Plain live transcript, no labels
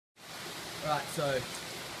Alright, so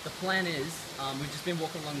the plan is, we've just been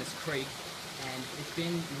walking along this creek and it's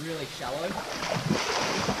been really shallow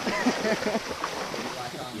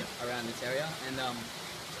around this area, and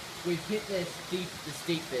we've hit this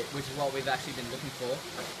deep bit, which is what we've actually been looking for,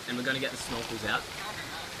 and we're going to get the snorkels out.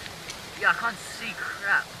 Yeah, I can't see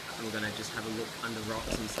crap. And we're going to just have a look under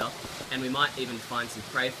rocks and stuff, and we might even find some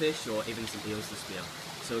crayfish or even some eels to spear.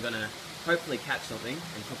 So we're going to hopefully catch something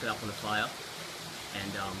and cook it up on a fire,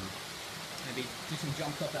 and maybe do some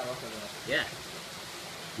jumps off that rock over there. Yeah,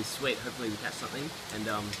 be sweet. Hopefully we catch something, and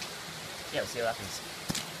yeah, we'll see what happens.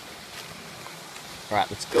 All right,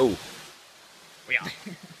 let's go. We are.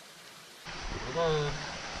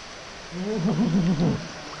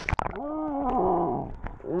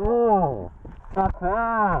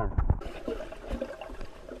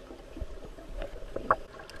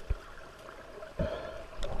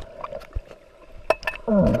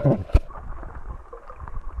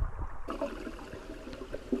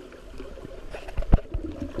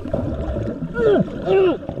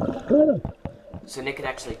 So Nick had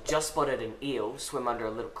actually just spotted an eel swim under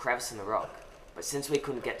a little crevice in the rock, but since we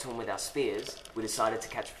couldn't get to him with our spears, we decided to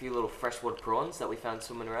catch a few little freshwater prawns that we found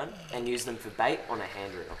swimming around and use them for bait on a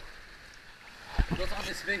hand reel. What's on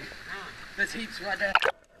this thing? There's heaps right there.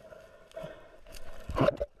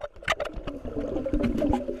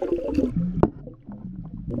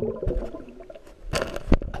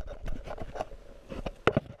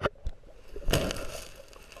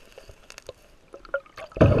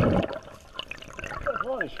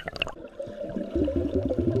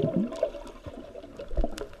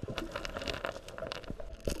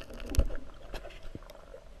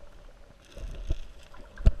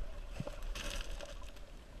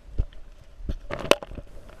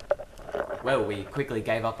 Well, we quickly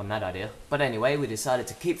gave up on that idea. But anyway, we decided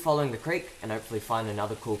to keep following the creek and hopefully find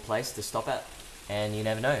another cool place to stop at. And you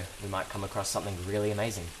never know, we might come across something really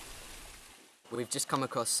amazing. We've just come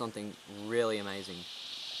across something really amazing.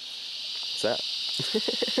 What's that?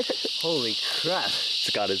 Holy crap.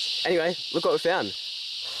 Cicadas. Anyway, look what we found.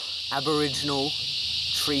 Aboriginal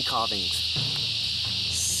tree carvings.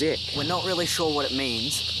 Sick. We're not really sure what it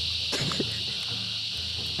means,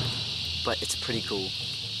 but it's pretty cool.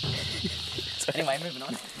 Anyway, moving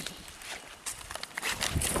on.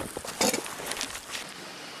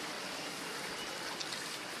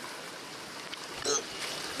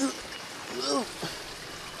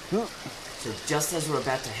 So just as we're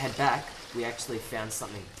about to head back, we actually found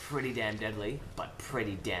something pretty damn deadly, but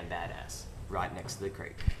pretty damn badass, right next to the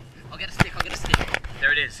creek. I'll get a stick, I'll get a stick.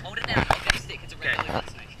 There it is. Hold it down, I'll get a stick. It's a red-bellied black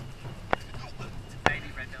snake. It's a baby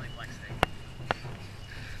red-bellied black snake.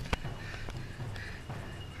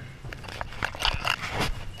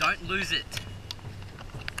 Don't lose it.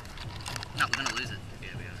 No, we're gonna lose it.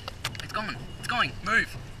 Yeah, we are. It's gone. It's going.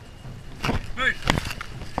 Move. Move.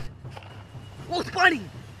 Oh, it's biting.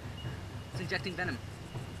 It's injecting venom.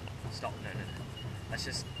 Stop. No. Let's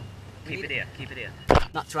just keep it here. Keep it here.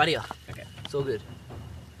 No, it's right here. Okay. It's all good.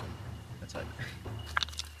 Let's hope.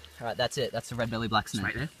 Alright, that's it. That's the red-bellied black snake.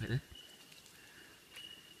 Right there. Right there.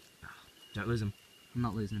 Don't lose him. I'm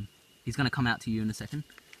not losing him. He's gonna come out to you in a second.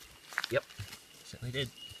 Yep. Certainly did.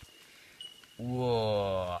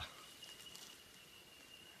 Whoa.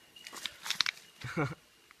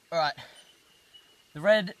 Alright. The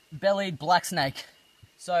red-bellied black snake.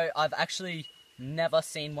 So, I've actually never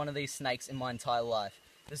seen one of these snakes in my entire life.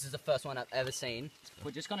 This is the first one I've ever seen.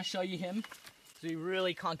 We're just gonna show you him. So we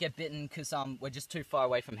really can't get bitten because we're just too far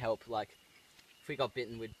away from help. Like, if we got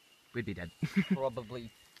bitten, we'd be dead.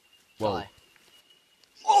 Probably die.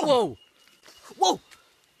 Oh, whoa! Whoa!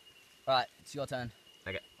 Alright, it's your turn.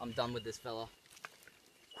 Okay. I'm done with this fella.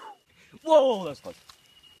 Whoa, that was close.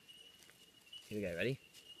 Here we go, ready?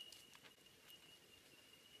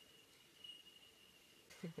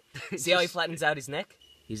 See how he flattens out his neck?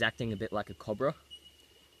 He's acting a bit like a cobra.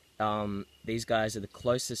 These guys are the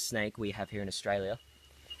closest snake we have here in Australia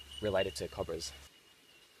related to cobras.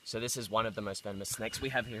 So this is one of the most venomous snakes we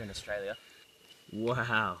have here in Australia.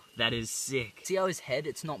 Wow, that is sick. See how his head,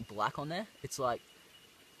 it's not black on there? It's like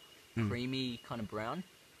creamy, kind of brown.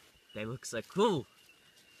 They look so cool.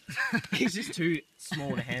 He's just too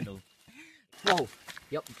small to handle. Whoa!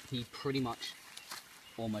 Yep, he pretty much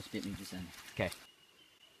almost bit me just then. Okay.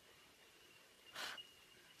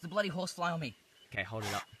 There's a bloody horsefly on me. Okay, hold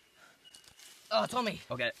it up. Oh, it's on me.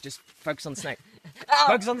 Okay, just focus on the snake. Ow!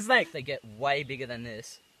 Focus on the snake. They get way bigger than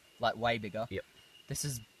this. Like, way bigger. Yep. This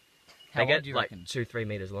is... They How get old do you like reckon? 2-3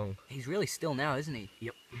 meters long. He's really still now, isn't he?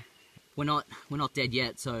 Yep. We're not dead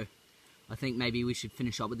yet, so I think maybe we should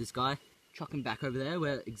finish up with this guy. Chuck him back over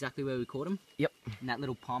there, exactly where we caught him. Yep. In that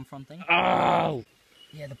little palm frond thing. Oh!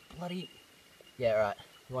 Yeah, the bloody... Yeah, right.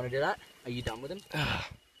 You want to do that? Are you done with him?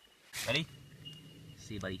 Ready?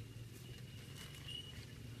 See you, buddy.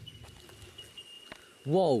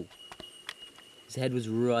 Whoa! His head was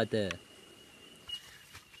right there.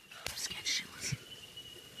 I'm scared shitless.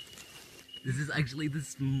 This is actually the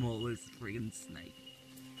smallest friggin' snake.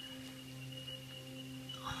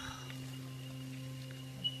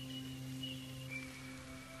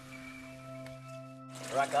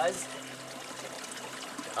 Alright guys,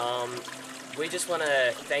 we just want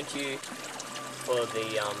to thank you for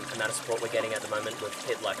the amount of support we're getting at the moment. We've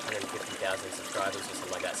hit like 150,000 subscribers or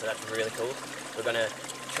something like that, so that's really cool. We're going to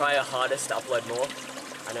try our hardest to upload more.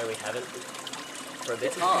 I know we haven't for a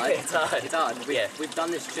bit. It's hard. It's hard. It's hard. Yeah. We've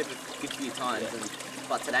done this trip a few times,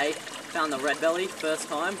 but today, found the red belly, first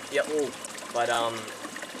time. Yep. But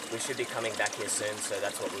we should be coming back here soon, so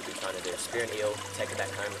that's what we'll be trying to do. Spear an eel, take it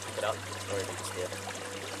back home, pick it up, or even just here.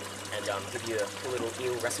 And give you a cool little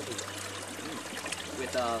eel recipe.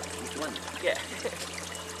 With one. Yeah.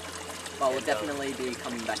 Well, we'll definitely be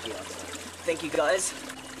coming back here. So. Thank you guys.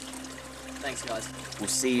 Thanks guys. We'll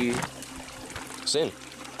see you soon.